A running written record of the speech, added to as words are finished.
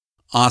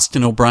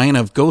Austin O'Brien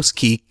of Ghost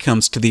Key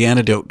comes to the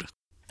antidote.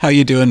 How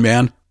you doing,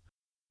 man?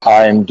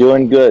 I'm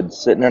doing good,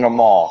 sitting in a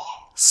mall.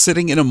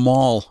 Sitting in a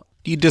mall.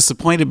 You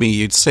disappointed me.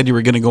 You said you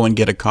were going to go and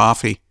get a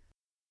coffee.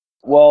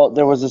 Well,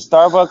 there was a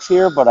Starbucks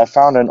here, but I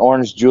found an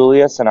Orange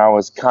Julius, and I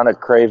was kind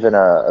of craving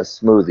a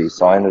smoothie,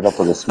 so I ended up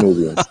with a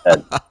smoothie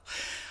instead.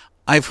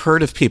 I've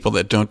heard of people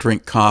that don't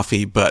drink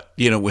coffee, but,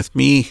 with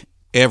me,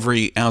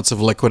 every ounce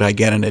of liquid I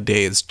get in a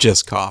day is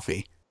just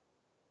coffee.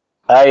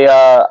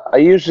 I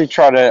usually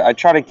try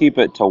to keep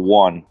it to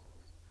one.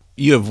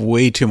 You have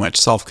way too much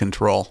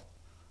self-control.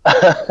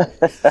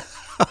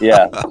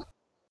 Yeah.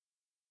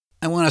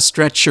 I want to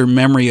stretch your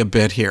memory a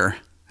bit here.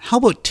 How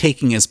about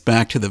taking us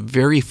back to the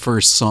very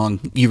first song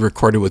you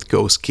recorded with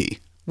Ghost Key?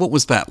 What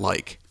was that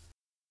like?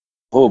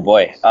 Oh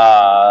boy.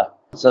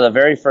 So the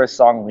very first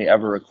song we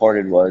ever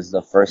recorded was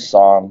the first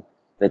song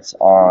that's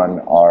on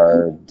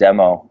our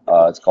demo.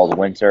 It's called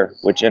Winter,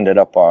 which ended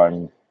up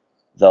on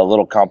the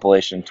little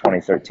compilation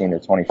 2013 to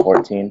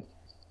 2014.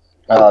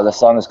 The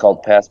song is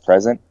called Past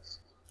Present.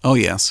 Oh,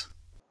 yes.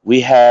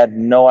 We had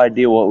no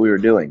idea what we were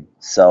doing,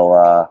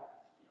 so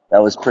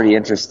that was pretty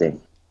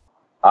interesting.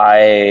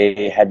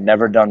 I had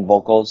never done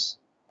vocals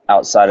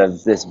outside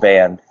of this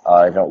band.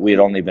 We had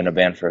only been a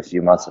band for a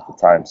few months at the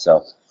time,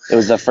 so it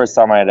was the first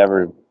time I had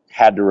ever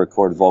had to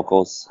record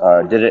vocals.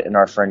 Did it in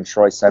our friend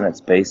Troy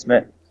Sennett's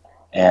basement,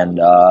 and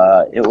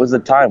it was the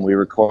time. We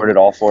recorded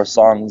all 4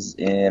 songs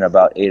in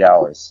about 8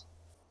 hours.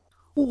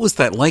 What was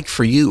that like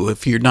for you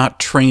if you're not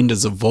trained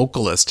as a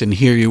vocalist and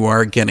here you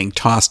are getting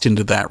tossed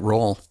into that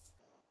role?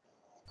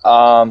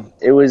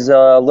 It was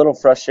a little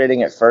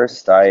frustrating at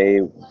first. I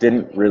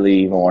didn't really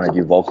even want to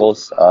do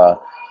vocals.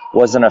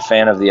 Wasn't a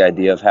fan of the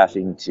idea of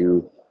having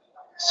to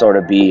sort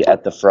of be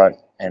at the front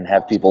and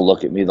have people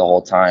look at me the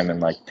whole time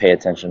and pay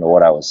attention to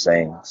what I was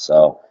saying.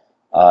 So,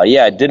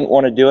 I didn't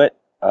want to do it,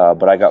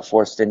 but I got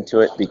forced into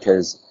it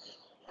because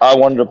I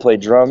wanted to play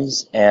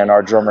drums, and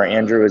our drummer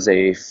Andrew is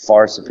a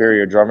far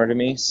superior drummer to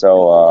me,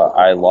 so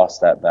I lost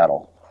that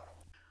battle.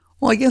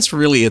 Well, I guess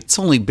really it's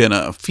only been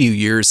a few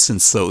years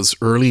since those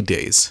early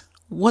days.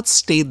 What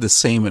stayed the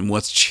same and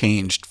what's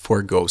changed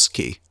for Ghost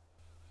Key?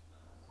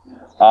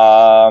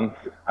 I'd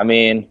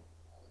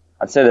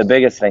say the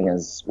biggest thing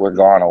is we're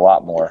gone a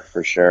lot more,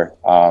 for sure.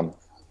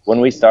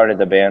 When we started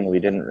the band, we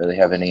didn't really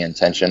have any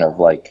intention of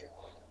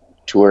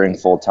touring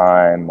full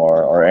time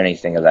or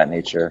anything of that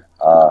nature.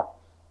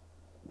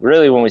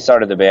 Really, when we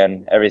started the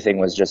band, everything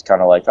was just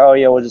kind of oh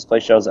yeah, we'll just play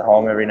shows at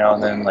home every now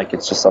and then.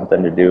 It's just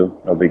something to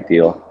do, no big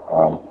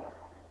deal.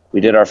 We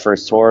did our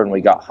first tour and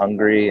we got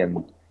hungry,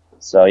 and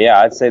so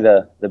yeah, I'd say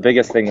the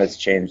biggest thing that's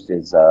changed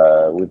is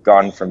we've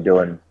gone from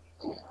doing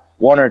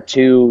 1 or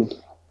 2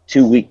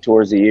 week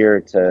tours a year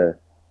to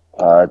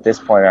at this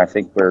point I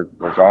think we're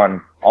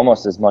gone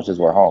almost as much as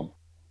we're home.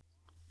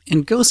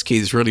 And Ghost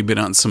Key's really been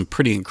on some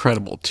pretty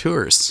incredible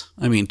tours.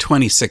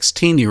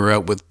 2016 you were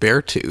out with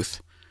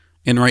Beartooth,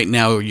 and right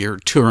now you're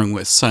touring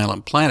with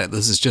Silent Planet.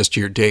 This is just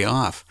your day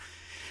off.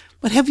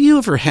 But have you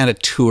ever had a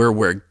tour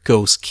where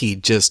Ghost Key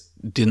just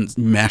didn't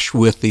mesh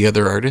with the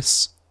other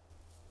artists?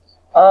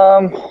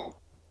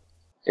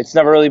 It's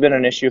never really been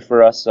an issue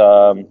for us.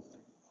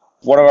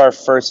 One of our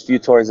first few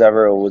tours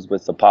ever was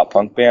with the pop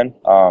punk band.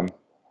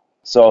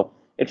 So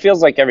it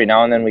feels like every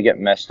now and then we get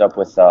meshed up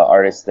with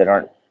artists that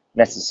aren't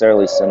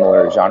necessarily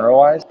similar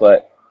genre-wise,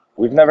 but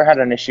we've never had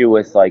an issue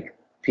with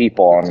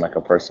people on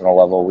a personal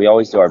level. We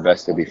always do our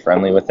best to be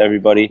friendly with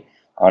everybody,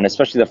 and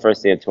especially the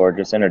first day of tour,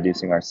 just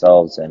introducing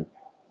ourselves and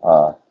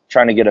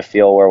trying to get a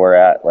feel where we're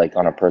at,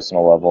 on a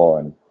personal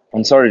level,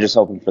 and sort of just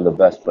hoping for the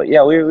best. But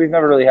yeah, we've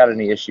never really had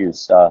any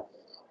issues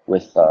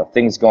with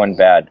things going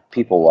bad,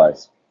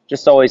 people-wise.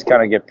 Just always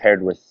kind of get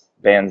paired with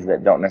bands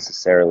that don't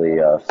necessarily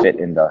fit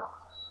into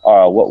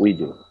what we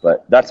do,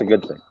 but that's a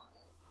good thing.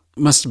 It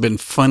must have been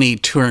funny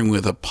touring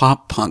with a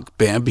pop punk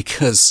band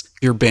because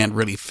your band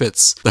really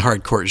fits the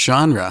hardcore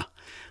genre.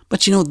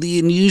 But the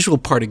unusual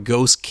part of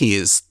Ghost Key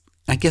is,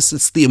 I guess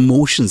it's the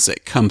emotions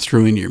that come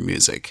through in your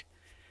music.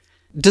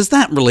 Does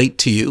that relate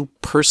to you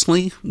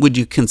personally? Would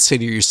you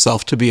consider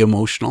yourself to be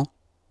emotional?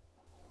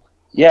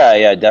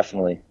 Yeah,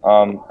 definitely.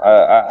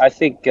 I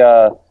think,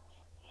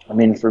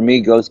 for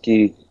me, Ghost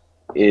Key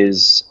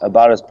is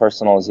about as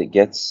personal as it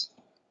gets.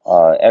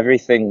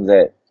 Everything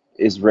that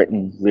is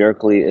written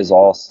lyrically is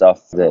all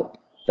stuff that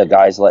the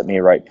guys let me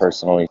write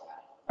personally.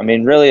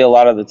 Really, a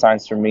lot of the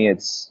times for me,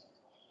 it's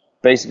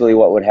basically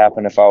what would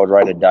happen if I would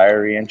write a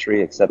diary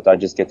entry, except I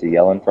just get to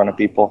yell in front of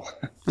people.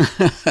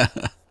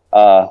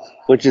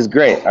 Which is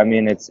great.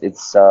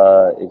 It's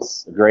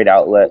a great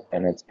outlet,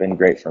 and it's been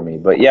great for me.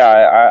 But yeah,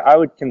 I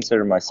would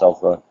consider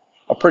myself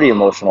a pretty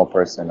emotional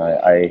person.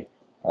 I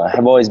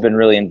have always been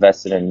really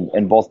invested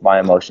in both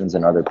my emotions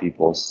and other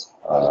people's.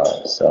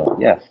 So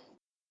yeah.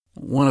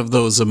 One of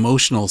those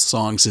emotional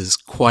songs is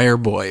Choir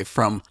Boy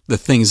from the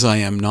Things I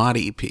Am Not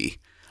EP.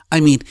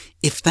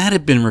 If that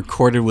had been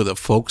recorded with a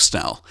folk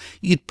style,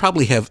 you'd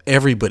probably have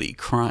everybody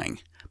crying.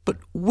 But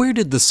where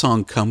did the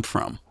song come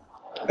from?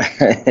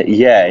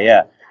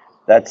 Yeah.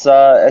 That's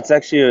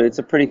actually, it's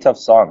a pretty tough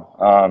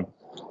song.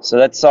 So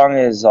that song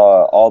is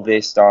all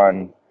based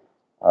on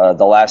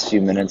the last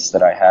few minutes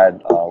that I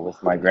had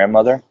with my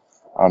grandmother.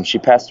 She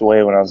passed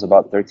away when I was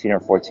about 13 or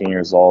 14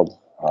 years old.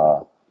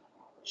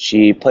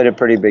 She played a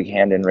pretty big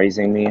hand in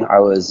raising me. I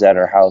was at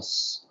her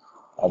house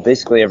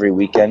basically every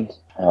weekend,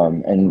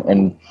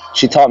 and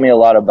she taught me a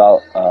lot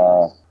about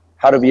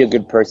how to be a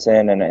good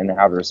person and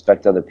how to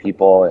respect other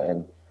people,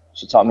 and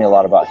she taught me a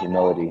lot about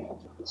humility.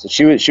 So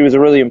she was a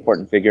really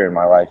important figure in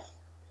my life.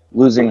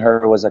 Losing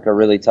her was like a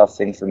really tough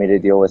thing for me to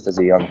deal with as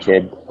a young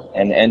kid,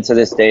 and to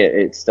this day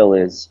it still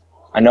is.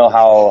 I know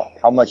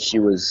how much she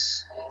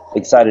was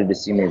excited to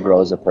see me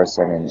grow as a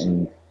person,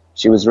 and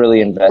she was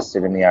really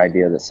invested in the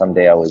idea that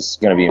someday I was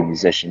going to be a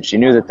musician. She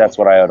knew that that's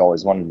what I had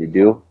always wanted to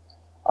do,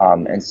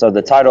 and so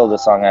the title of the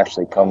song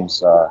actually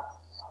comes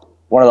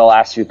one of the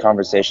last few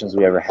conversations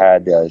we ever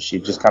had. She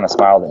just kind of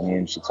smiled at me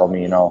and she told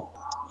me,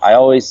 I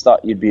always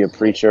thought you'd be a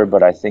preacher,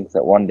 but I think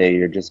that one day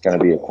you're just going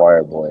to be a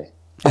choir boy.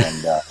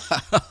 And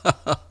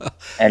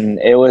and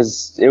it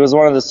was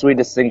one of the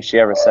sweetest things she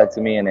ever said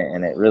to me, and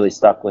it really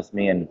stuck with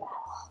me. And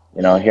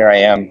here I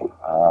am,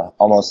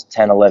 almost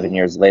 10, 11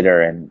 years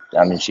later, and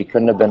I mean, she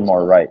couldn't have been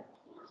more right.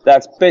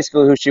 That's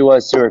basically who she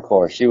was to her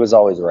core. She was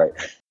always right.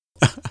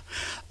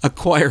 A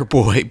choir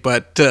boy,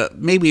 but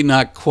maybe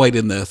not quite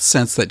in the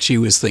sense that she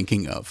was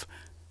thinking of.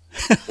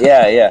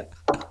 Yeah.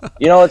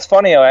 It's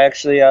funny.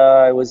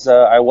 I was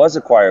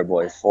a choir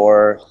boy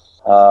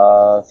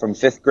from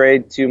 5th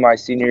grade to my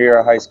senior year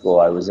of high school.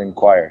 I was in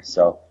choir,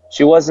 so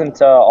she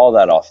wasn't all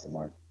that off the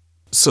mark.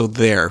 So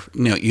there,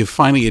 you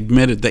finally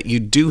admitted that you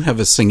do have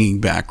a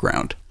singing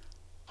background.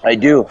 I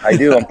do.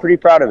 I'm pretty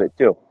proud of it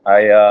too.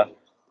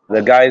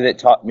 The guy that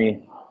taught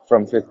me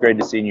from 5th grade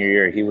to senior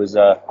year, he was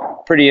a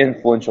pretty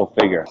influential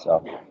figure.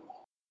 So,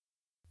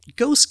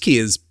 Ghost Key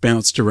has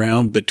bounced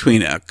around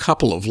between a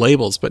couple of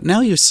labels, but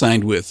now you're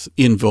signed with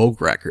In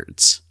Vogue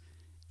Records.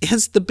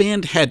 Has the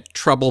band had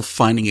trouble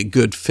finding a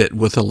good fit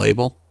with a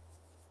label?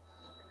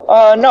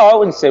 No, I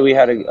wouldn't say we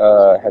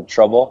had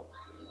trouble.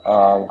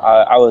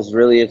 I was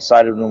really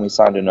excited when we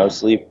signed to No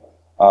Sleep,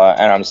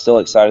 and I'm still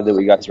excited that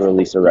we got to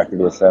release a record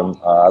with them.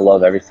 I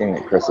love everything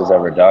that Chris has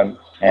ever done,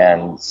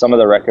 and some of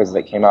the records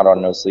that came out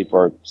on No Sleep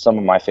were some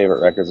of my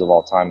favorite records of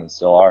all time and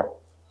still are.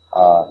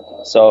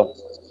 So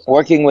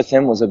working with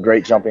him was a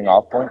great jumping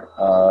off point,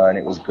 and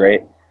it was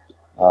great.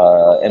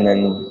 And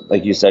then,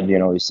 like you said,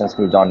 we've since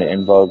moved on to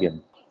In Vogue,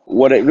 and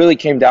what it really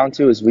came down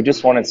to is we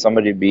just wanted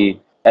somebody to be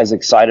as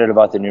excited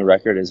about the new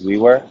record as we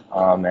were,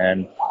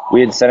 and we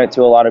had sent it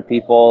to a lot of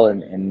people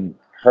and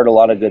heard a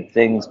lot of good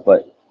things,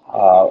 but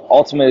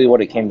ultimately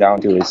what it came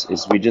down to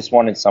is we just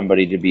wanted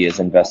somebody to be as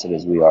invested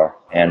as we are.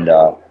 And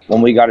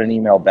when we got an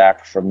email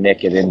back from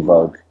Nick at In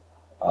Vogue,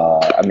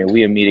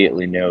 we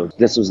immediately knew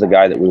this was the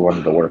guy that we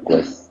wanted to work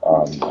with,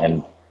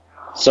 and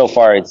so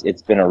far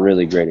it's been a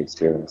really great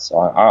experience. So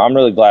I'm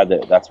really glad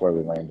that that's where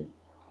we landed.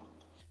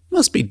 It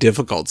must be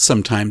difficult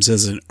sometimes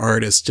as an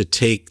artist to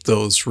take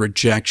those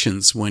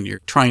rejections when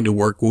you're trying to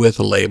work with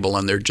a label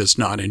and they're just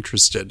not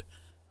interested.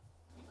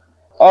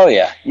 Oh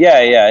yeah.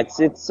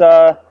 It's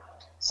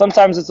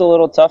sometimes it's a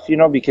little tough,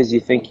 because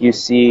you think you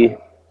see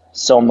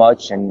so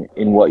much in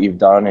what you've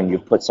done and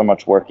you've put so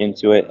much work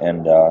into it,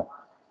 and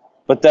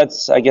but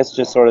that's, I guess,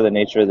 just sort of the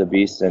nature of the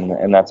beast,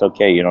 and that's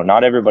okay.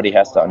 Not everybody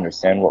has to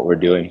understand what we're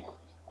doing.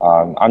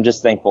 I'm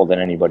just thankful that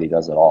anybody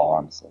does it all,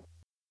 honestly.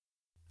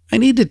 I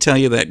need to tell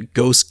you that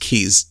Ghost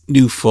Key's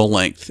new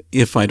full-length,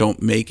 If I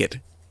Don't Make It,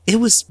 it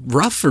was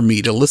rough for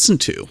me to listen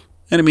to.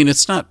 And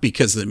it's not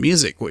because of the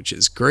music, which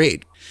is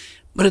great,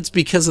 but it's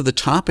because of the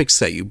topics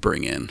that you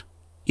bring in.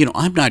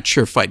 I'm not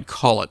sure if I'd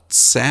call it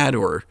sad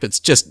or if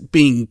it's just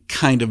being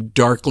kind of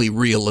darkly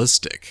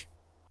realistic.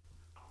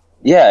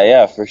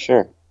 Yeah, for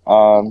sure.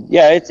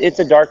 It's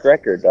a dark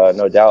record,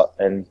 no doubt,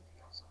 and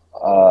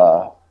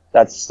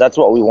that's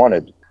what we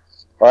wanted.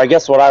 Or I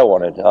guess what I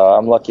wanted.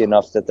 I'm lucky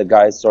enough that the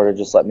guys sort of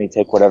just let me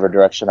take whatever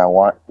direction I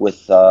want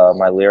with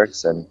my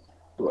lyrics. And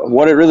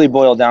what it really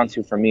boiled down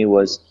to for me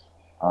was,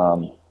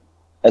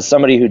 as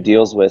somebody who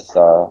deals with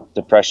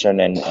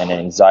depression and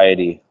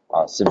anxiety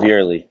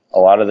severely, a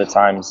lot of the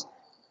times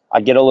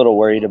I get a little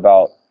worried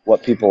about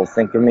what people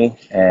think of me,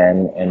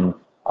 and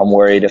I'm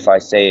worried if I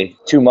say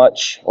too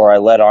much or I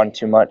let on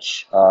too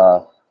much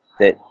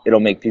that it'll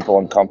make people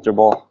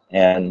uncomfortable.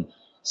 And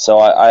so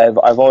I've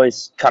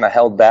always kind of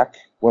held back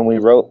when we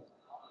wrote,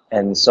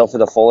 and so for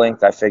the full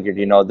length I figured,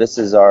 this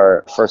is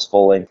our first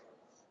full length.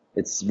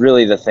 It's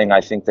really the thing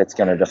I think that's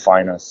going to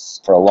define us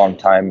for a long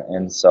time,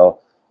 and so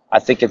I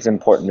think it's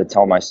important to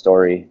tell my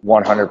story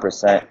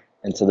 100%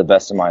 and to the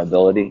best of my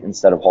ability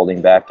instead of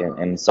holding back,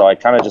 and so I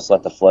kind of just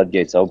let the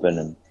floodgates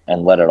open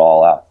and let it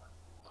all out.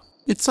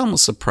 It's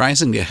almost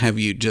surprising to have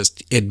you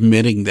just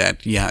admitting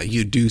that,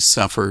 you do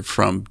suffer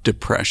from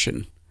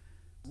depression.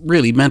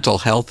 Really, mental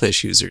health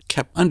issues are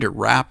kept under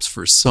wraps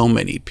for so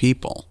many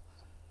people.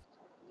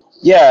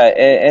 Yeah,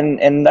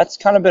 and that's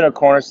kind of been a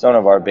cornerstone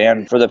of our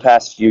band for the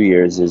past few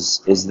years is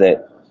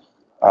that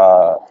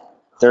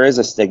there is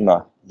a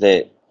stigma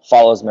that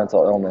follows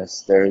mental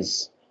illness.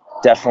 There's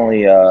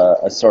definitely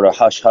a sort of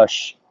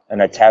hush-hush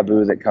and a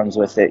taboo that comes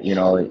with it. You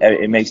know,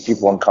 it makes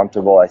people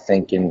uncomfortable, I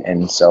think,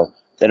 and so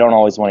they don't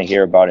always want to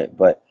hear about it.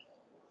 But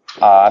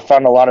I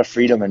found a lot of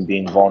freedom in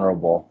being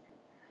vulnerable.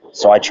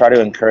 So I try to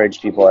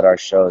encourage people at our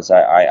shows.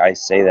 I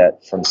say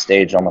that from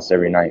stage almost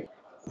every night,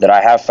 that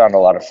I have found a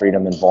lot of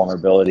freedom and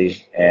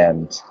vulnerability,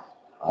 and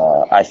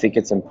I think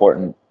it's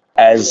important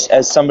as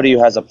somebody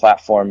who has a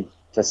platform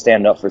to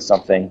stand up for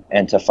something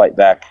and to fight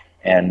back.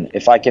 And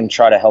if I can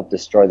try to help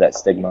destroy that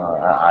stigma,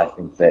 I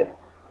think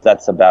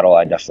that's a battle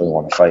I definitely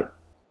want to fight.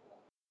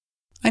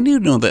 I do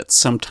know that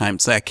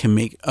sometimes that can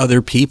make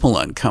other people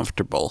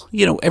uncomfortable.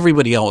 You know,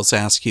 everybody always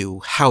asks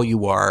you how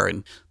you are,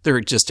 and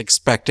they're just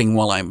expecting,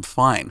 well, I'm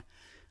fine.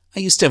 I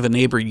used to have a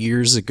neighbor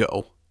years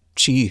ago.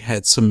 She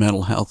had some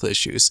mental health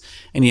issues,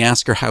 and you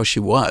ask her how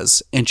she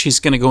was, and she's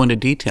going to go into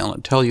detail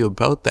and tell you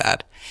about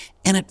that.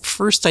 And at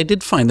first I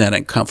did find that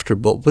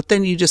uncomfortable, but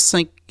then you just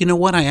think, you know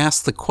what, I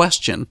asked the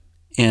question,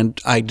 and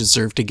I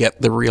deserve to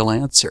get the real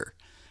answer.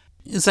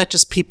 Is that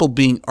just people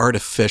being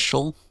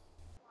artificial?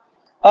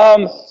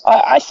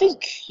 I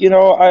think, you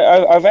know,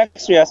 I've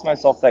actually asked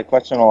myself that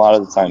question a lot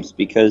of the times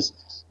because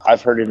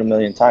I've heard it a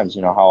million times,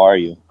 you know, how are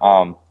you?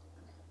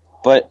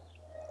 But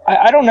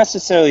I don't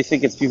necessarily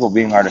think it's people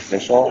being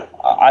artificial.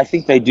 I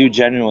think they do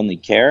genuinely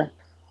care,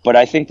 but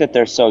I think that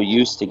they're so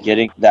used to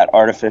getting that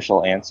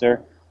artificial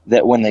answer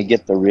that when they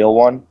get the real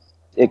one,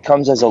 it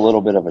comes as a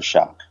little bit of a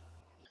shock.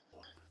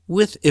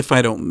 With If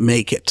I Don't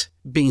Make It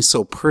being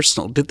so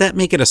personal, did that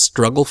make it a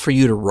struggle for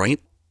you to write?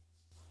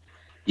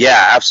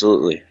 Yeah,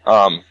 absolutely.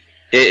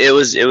 It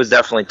was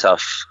definitely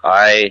tough.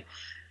 I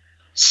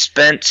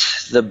spent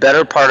the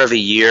better part of a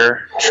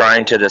year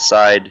trying to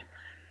decide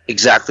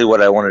exactly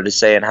what I wanted to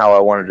say and how I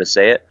wanted to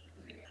say it.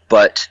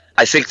 But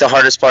I think the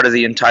hardest part of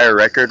the entire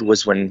record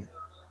was when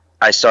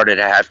I started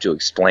to have to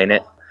explain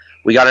it.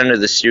 We got into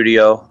the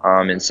studio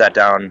and sat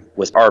down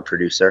with our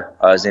producer.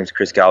 His name's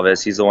Chris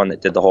Galvez. He's the one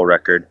that did the whole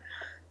record.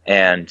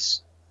 And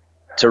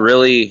to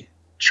really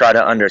try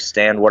to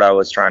understand what I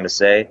was trying to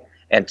say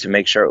and to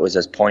make sure it was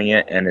as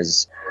poignant and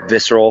as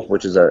visceral,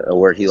 which is a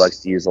word he likes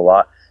to use a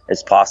lot,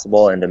 as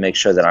possible, and to make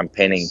sure that I'm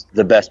painting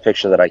the best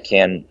picture that I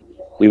can.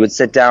 We would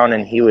sit down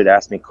and he would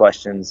ask me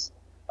questions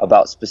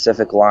about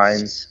specific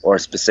lines or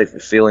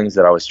specific feelings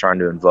that I was trying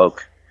to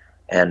invoke.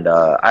 And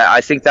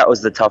I think that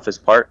was the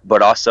toughest part,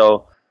 but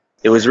also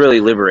it was really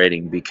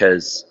liberating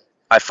because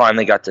I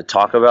finally got to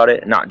talk about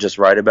it, not just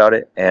write about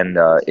it. And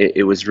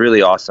it was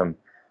really awesome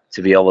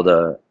to be able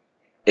to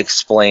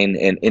explain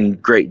in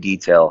great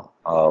detail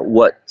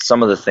what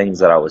some of the things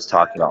that I was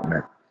talking about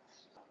meant.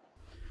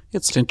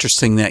 It's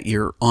interesting that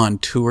you're on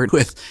tour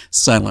with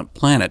Silent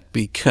Planet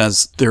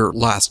because their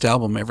last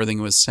album,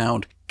 Everything Was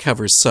Sound,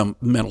 covers some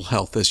mental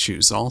health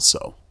issues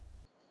also.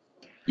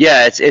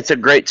 Yeah, it's a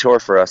great tour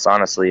for us,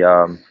 honestly.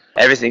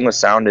 Everything Was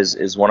Sound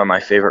is one of my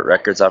favorite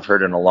records I've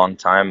heard in a long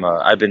time.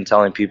 I've been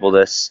telling people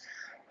this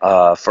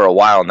for a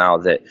while now,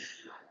 that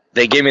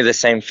they gave me the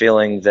same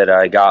feeling that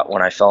I got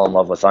when I fell in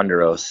love with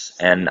Under Oath,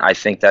 and I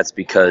think that's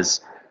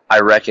because I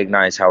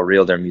recognize how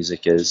real their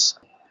music is.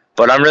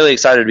 But I'm really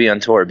excited to be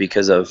on tour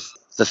because of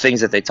the things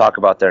that they talk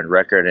about there in the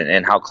record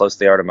and how close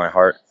they are to my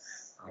heart.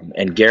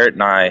 And Garrett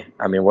and I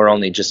mean, we're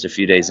only just a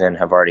few days in,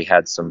 have already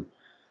had some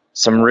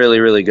really,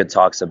 really good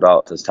talks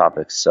about those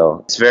topics.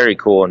 So it's very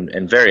cool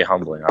and very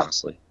humbling,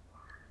 honestly.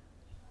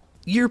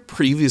 Your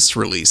previous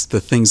release,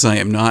 The Things I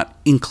Am Not,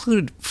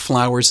 included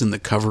flowers in the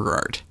cover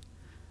art.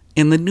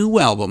 And the new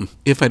album,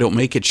 If I Don't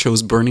Make It,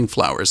 shows burning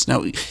flowers.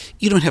 Now,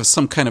 you don't have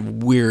some kind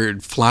of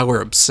weird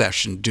flower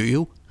obsession, do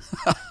you?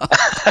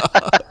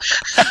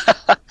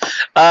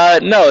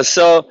 No.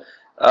 So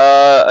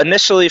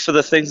initially for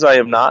The Things I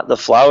Am Not, the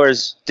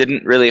flowers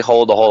didn't really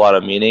hold a whole lot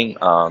of meaning.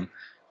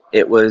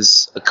 It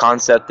was a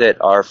concept that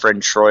our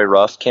friend Troy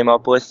Ruff came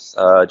up with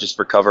just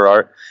for cover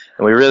art.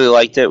 And we really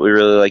liked it. We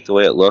really liked the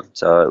way it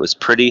looked. It was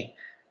pretty.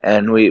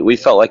 And we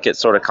felt like it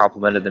sort of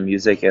complemented the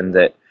music, and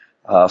that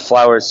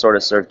flowers sort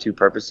of serve two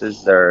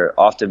purposes. They're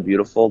often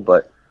beautiful,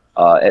 but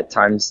at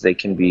times they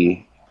can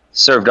be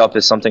served up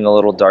as something a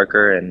little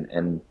darker,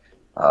 and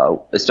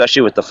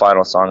especially with the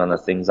final song on The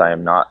Things I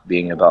Am Not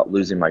being about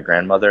losing my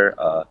grandmother,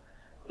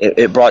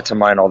 it brought to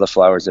mind all the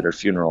flowers at her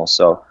funeral.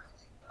 So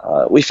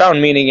we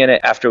found meaning in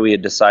it after we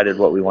had decided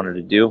what we wanted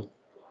to do.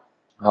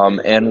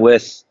 And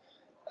with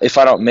If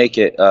I Don't Make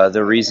It,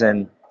 the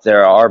reason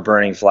there are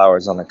burning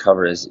flowers on the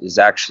cover is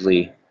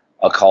actually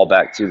a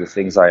callback to The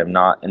Things I Am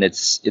Not. And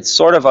it's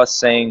sort of us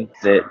saying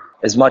that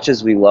as much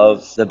as we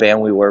love the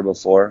band we were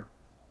before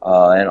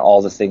and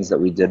all the things that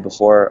we did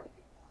before,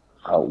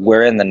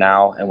 we're in the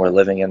now and we're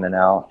living in the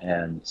now,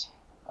 and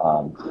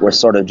we're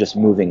sort of just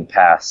moving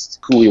past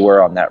who we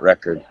were on that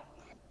record.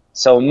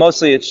 So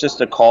mostly it's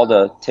just a call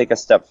to take a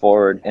step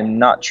forward and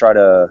not try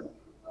to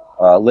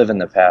live in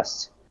the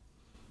past.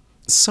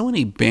 So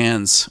many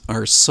bands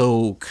are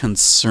so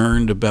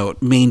concerned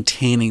about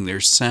maintaining their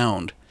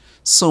sound,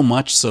 so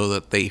much so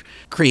that they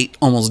create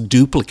almost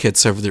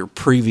duplicates of their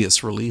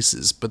previous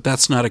releases, but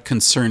that's not a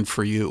concern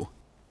for you.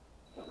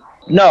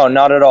 No,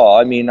 not at all.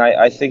 I mean,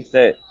 I think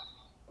that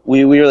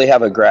we really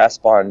have a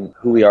grasp on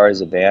who we are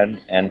as a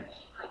band, and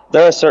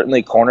There are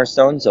certainly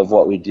cornerstones of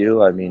what we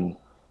do. I mean,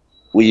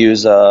 we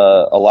use a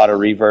lot of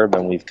reverb,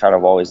 and we've kind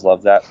of always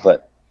loved that,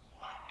 but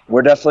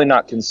we're definitely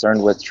not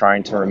concerned with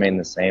trying to remain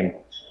the same.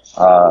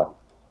 Uh,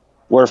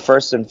 we're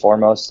first and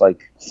foremost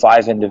like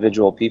five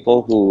individual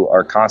people who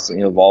are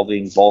constantly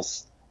evolving,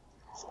 both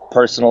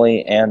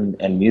personally and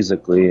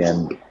musically.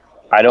 And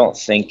I don't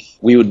think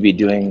we would be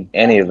doing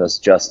any of us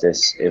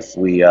justice if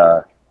we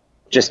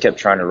just kept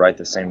trying to write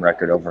the same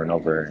record over and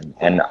over.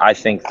 And I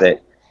think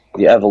that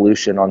the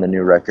evolution on the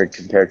new record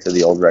compared to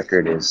the old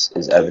record is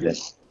evident.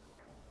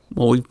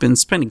 Well, we've been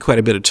spending quite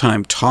a bit of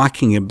time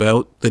talking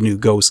about the new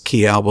Ghost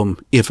Key album,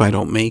 If I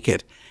Don't Make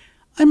It.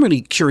 I'm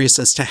really curious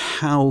as to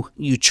how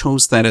you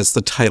chose that as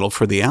the title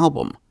for the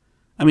album.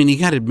 I mean, you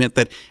got to admit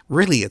that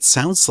really it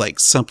sounds like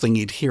something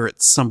you'd hear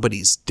at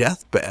somebody's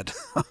deathbed.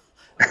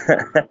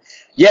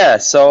 Yeah,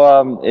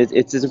 so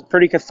it's a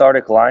pretty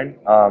cathartic line.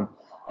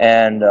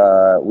 And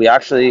we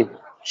actually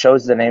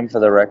chose the name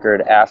for the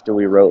record after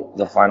we wrote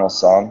the final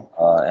song.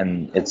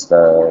 And it's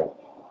the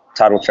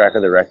title track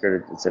of the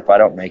record. It's If I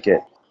Don't Make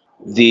It.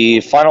 The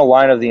final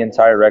line of the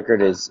entire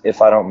record is,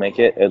 if I don't make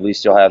it, at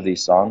least you'll have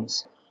these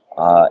songs.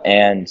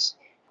 And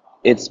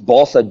it's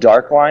both a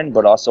dark line,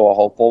 but also a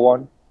hopeful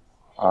one.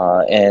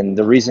 And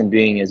the reason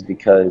being is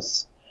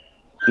because,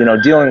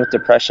 dealing with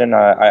depression,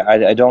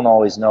 I don't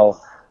always know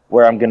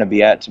where I'm going to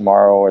be at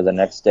tomorrow or the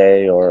next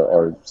day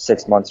or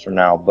 6 months from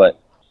now. But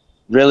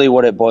really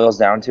what it boils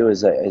down to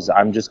is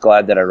I'm just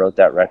glad that I wrote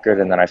that record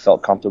and that I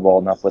felt comfortable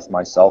enough with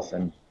myself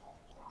and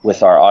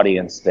with our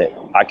audience that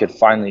I could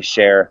finally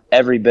share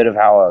every bit of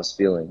how I was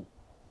feeling.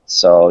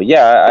 So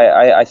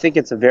yeah, I think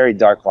it's a very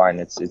dark line.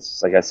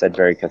 It's like I said,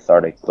 very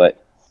cathartic,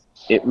 but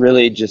it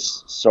really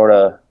just sort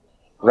of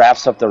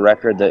wraps up the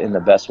record in the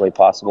best way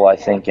possible, I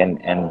think,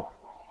 and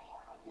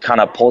kind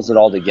of pulls it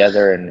all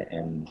together.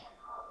 And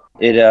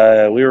we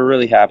were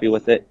really happy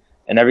with it.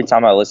 And every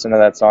time I listen to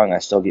that song, I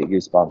still get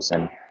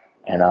goosebumps.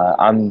 And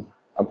I'm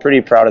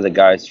pretty proud of the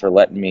guys for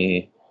letting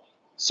me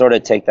sort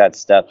of take that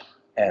step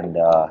and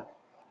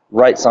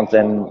write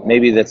something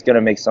maybe that's going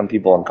to make some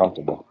people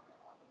uncomfortable.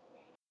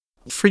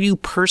 For you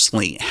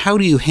personally, how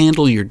do you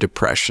handle your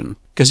depression?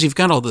 Because you've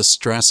got all this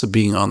stress of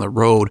being on the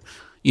road,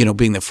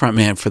 being the front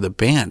man for the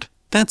band.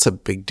 That's a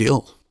big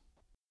deal.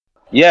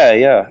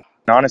 Yeah.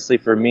 Honestly,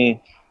 for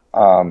me,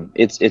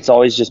 it's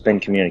always just been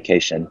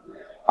communication.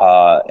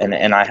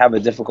 And I have a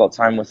difficult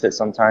time with it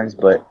sometimes,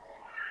 but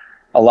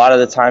a lot of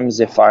the times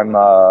if I'm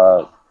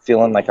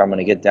feeling like I'm going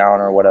to get down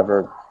or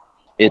whatever,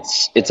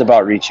 it's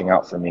about reaching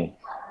out for me.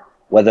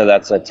 Whether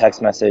that's a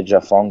text message, a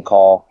phone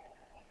call,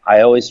 I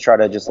always try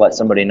to just let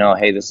somebody know,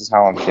 hey, this is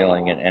how I'm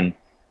feeling. And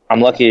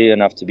I'm lucky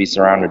enough to be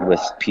surrounded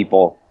with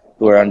people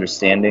who are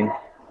understanding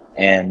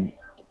and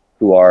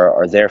who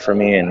are there for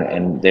me,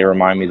 and they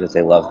remind me that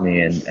they love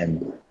me.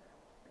 And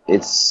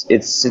it's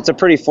a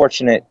pretty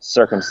fortunate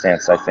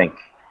circumstance, I think,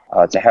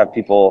 to have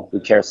people who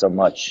care so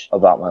much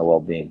about my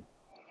well-being.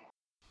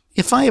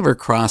 If I ever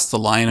cross the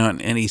line on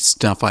any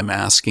stuff I'm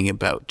asking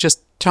about,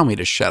 just tell me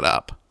to shut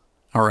up.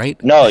 All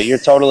right? No, you're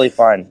totally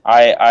fine.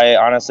 I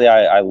honestly,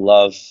 I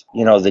love,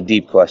 the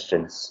deep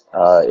questions.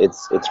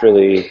 It's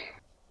really,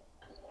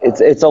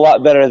 it's a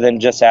lot better than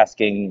just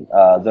asking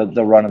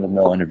the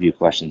run-of-the-mill interview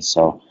questions.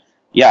 So,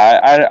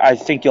 yeah, I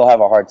think you'll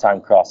have a hard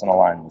time crossing a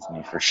line with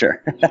me for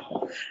sure.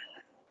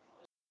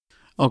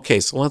 Okay,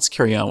 so let's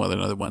carry on with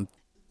another one.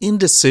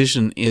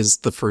 Indecision is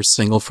the first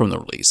single from the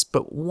release,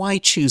 but why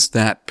choose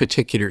that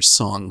particular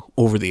song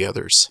over the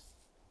others?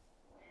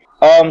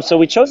 So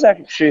we chose that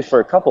actually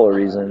for a couple of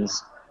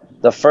reasons.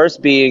 The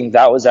first being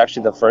that was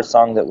actually the first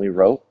song that we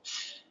wrote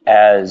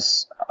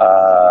as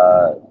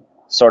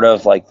sort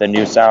of like the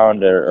new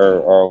sound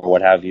or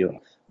what have you.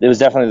 It was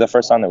definitely the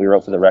first song that we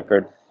wrote for the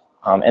record.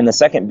 And the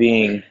second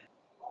being,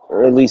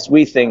 or at least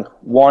we think,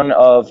 one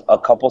of a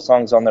couple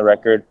songs on the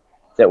record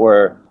that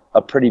were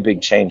a pretty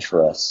big change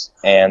for us.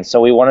 And so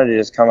we wanted to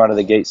just come out of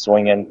the gate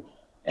swinging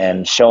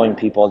and showing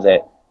people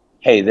that,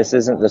 hey, this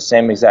isn't the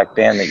same exact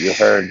band that you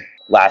heard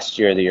last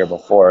year, the year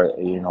before.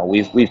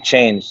 We've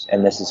changed,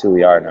 and this is who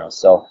we are now.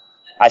 So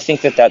I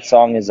think that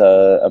song is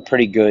a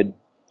pretty good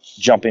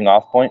jumping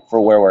off point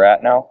for where we're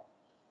at now.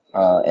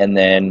 And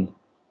then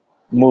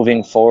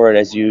moving forward,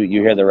 as you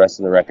hear the rest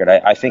of the record,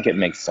 I think it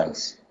makes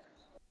sense.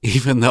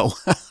 Even though,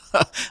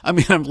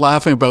 I'm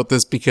laughing about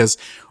this because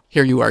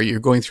here you are, you're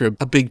going through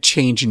a big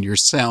change in your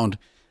sound,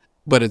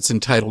 but it's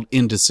entitled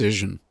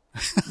Indecision.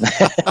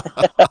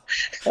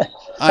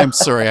 I'm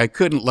sorry, I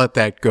couldn't let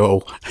that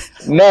go.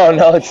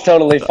 No, it's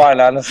totally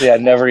fine. Honestly, I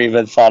never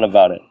even thought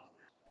about it.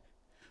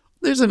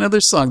 There's another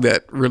song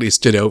that really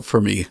stood out for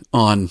me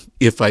on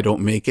If I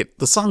Don't Make It,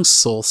 the song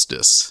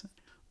Solstice.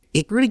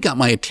 It really got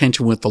my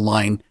attention with the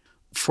line,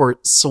 "For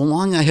so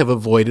long I have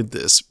avoided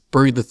this,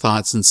 buried the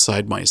thoughts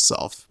inside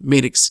myself,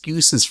 made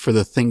excuses for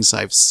the things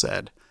I've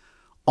said,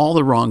 all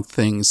the wrong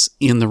things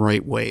in the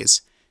right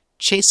ways.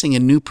 Chasing a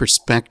new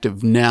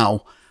perspective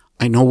now,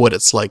 I know what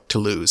it's like to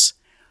lose."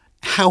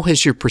 How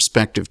has your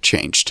perspective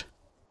changed?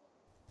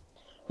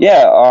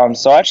 Yeah,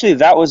 so actually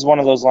that was one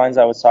of those lines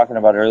I was talking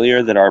about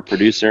earlier that our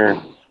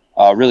producer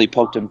really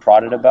poked and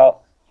prodded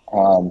about.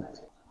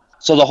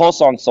 So the whole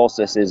song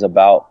Solstice is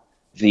about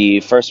the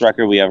first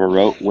record we ever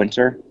wrote,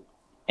 Winter,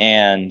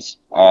 and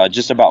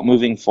just about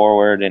moving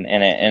forward, and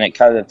it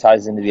kind of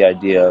ties into the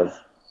idea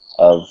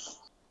of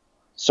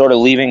sort of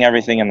leaving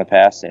everything in the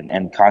past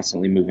and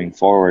constantly moving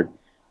forward.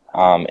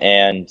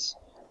 And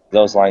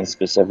those lines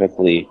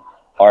specifically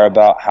are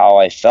about how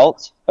I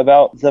felt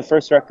about the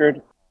first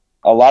record.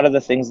 A lot of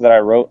the things that I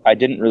wrote, I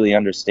didn't really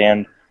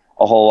understand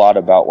a whole lot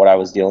about what I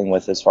was dealing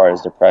with as far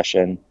as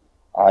depression.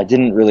 I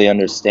didn't really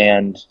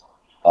understand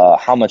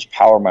how much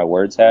power my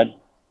words had.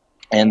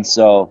 And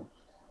so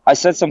I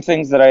said some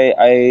things that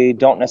I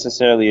don't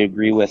necessarily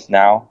agree with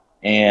now.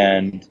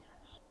 And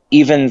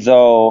even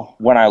though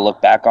when I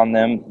look back on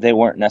them, they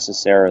weren't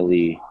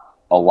necessarily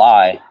a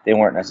lie, they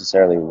weren't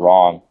necessarily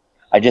wrong,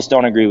 I just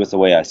don't agree with the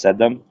way I said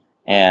them.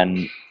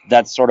 And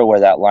that's sort of where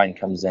that line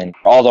comes in.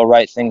 All the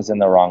right things in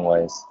the wrong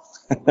ways.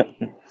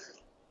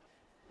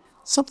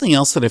 Something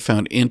else that I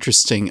found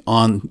interesting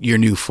on your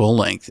new full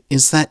length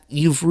is that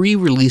you've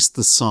re-released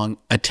the song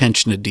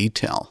Attention to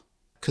Detail,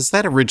 because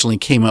that originally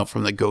came out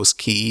from the Ghost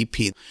Key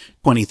EP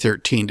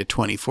 2013 to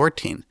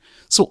 2014.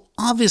 So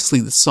obviously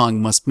the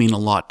song must mean a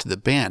lot to the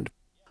band.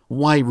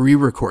 Why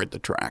re-record the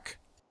track?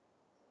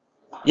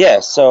 Yeah,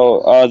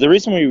 so the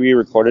reason we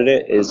re-recorded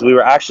it is we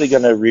were actually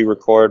going to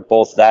re-record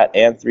both that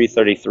and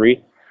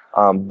 333,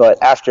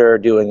 but after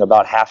doing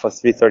about half of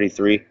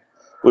 333,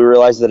 we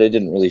realized that it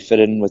didn't really fit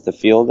in with the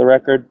feel of the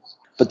record.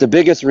 But the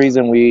biggest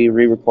reason we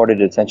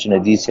re-recorded Attention to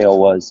Detail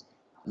was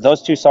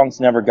those two songs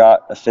never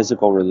got a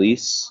physical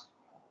release.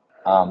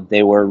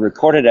 They were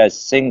recorded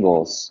as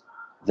singles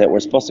that were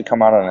supposed to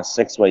come out on a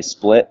 6-way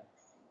split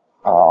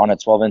on a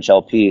 12-inch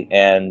LP,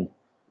 and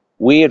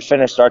we had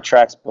finished our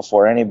tracks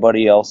before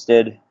anybody else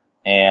did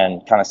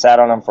and kind of sat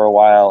on them for a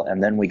while,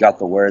 and then we got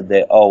the word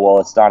that, oh, well,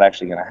 it's not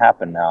actually going to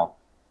happen now.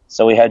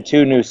 So we had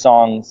 2 new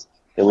songs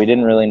that we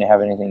didn't really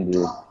have anything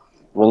to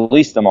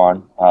release them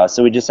on.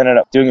 So we just ended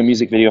up doing a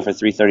music video for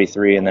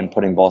 333 and then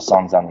putting both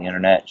songs on the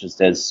internet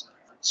just as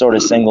sort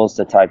of singles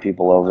to tie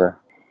people over.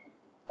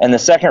 And the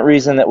second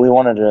reason that we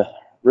wanted to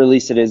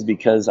release it is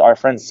because our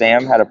friend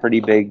Sam had a pretty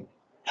big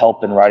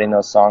help in writing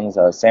those songs.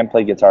 Sam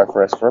played guitar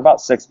for us for about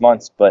 6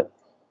 months, but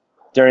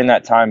during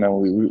that time, and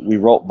we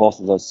wrote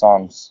both of those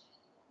songs.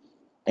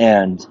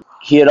 And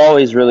he had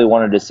always really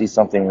wanted to see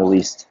something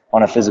released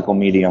on a physical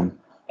medium.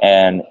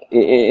 And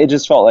it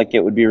just felt like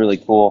it would be really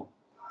cool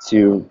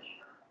to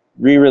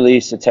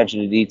re-release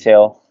Attention to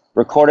Detail,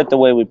 record it the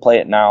way we play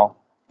it now,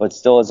 but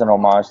still as an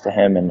homage to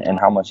him and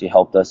how much he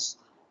helped us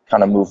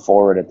kind of move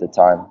forward at the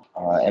time.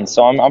 And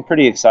so I'm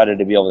pretty excited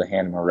to be able to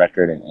hand him a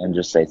record and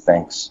just say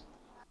thanks.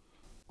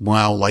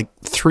 Wow, like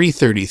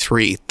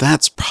 333,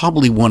 that's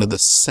probably one of the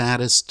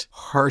saddest,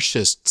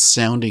 harshest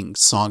sounding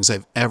songs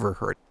I've ever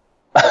heard.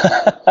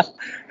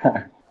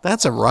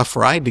 That's a rough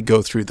ride to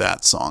go through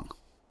that song.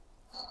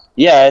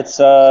 Yeah,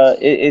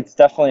 it's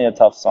definitely a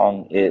tough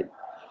song. It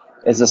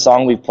is a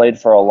song we've played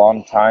for a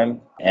long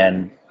time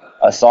and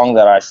a song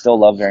that I still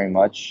love very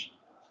much.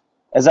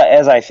 As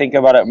I think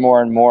about it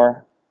more and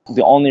more,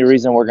 the only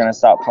reason we're going to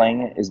stop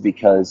playing it is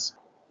because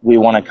we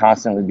want to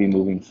constantly be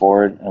moving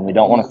forward and we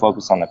don't want to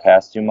focus on the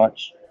past too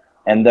much.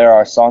 And there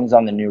are songs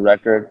on the new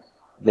record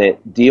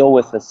that deal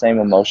with the same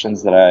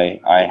emotions that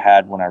I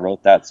had when I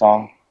wrote that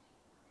song.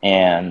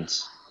 And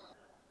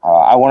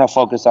I want to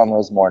focus on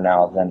those more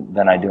now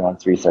than I do on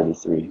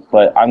 333.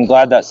 But I'm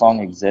glad that song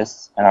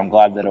exists, and I'm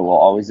glad that it will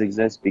always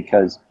exist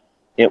because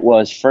it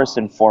was first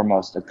and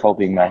foremost a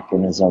coping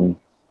mechanism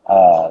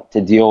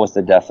to deal with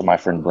the death of my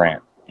friend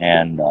Brant.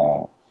 And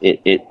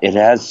it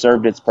has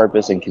served its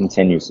purpose and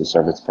continues to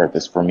serve its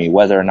purpose for me,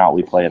 whether or not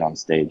we play it on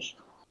stage.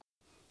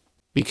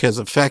 Because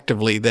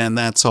effectively, then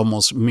that's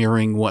almost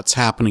mirroring what's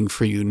happening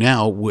for you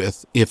now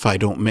with If I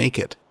Don't Make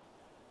It.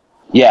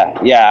 Yeah,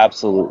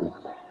 absolutely.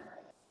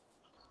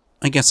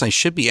 I guess I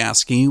should be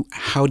asking you,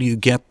 how do you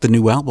get the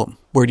new album?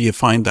 Where do you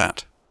find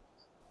that?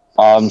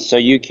 So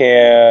you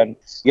can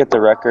get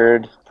the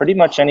record pretty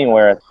much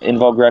anywhere. In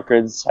Vogue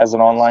Records has an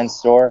online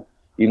store.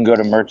 You can go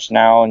to Merch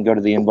Now and go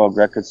to the In Vogue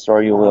Records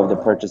store. You'll be able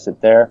to purchase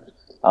it there.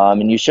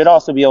 And you should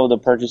also be able to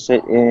purchase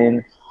it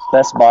in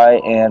Best Buy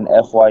and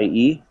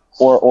FYE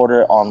or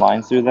order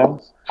online through them,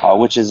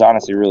 which is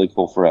honestly really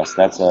cool for us.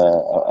 That's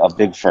a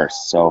big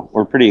first. So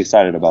we're pretty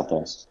excited about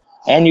those.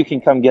 And you can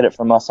come get it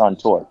from us on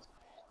tour.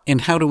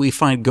 And how do we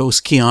find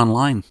Ghost Key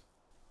online?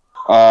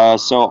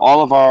 So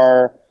all of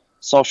our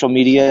social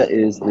media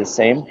is the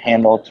same.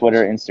 Handle,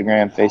 Twitter,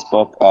 Instagram,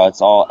 Facebook.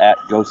 It's all at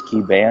Ghost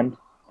Key Band.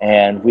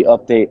 And we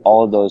update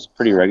all of those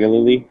pretty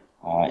regularly.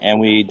 And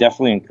we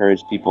definitely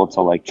encourage people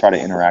to try to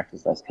interact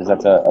with us because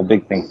that's a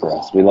big thing for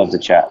us. We love to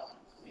chat.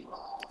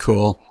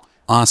 Cool.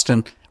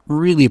 Austin,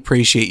 really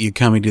appreciate you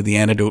coming to The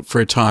Antidote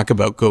for a talk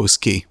about Ghost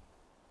Key.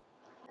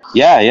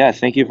 Yeah.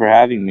 Thank you for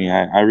having me.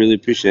 I really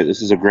appreciate it.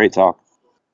 This is a great talk.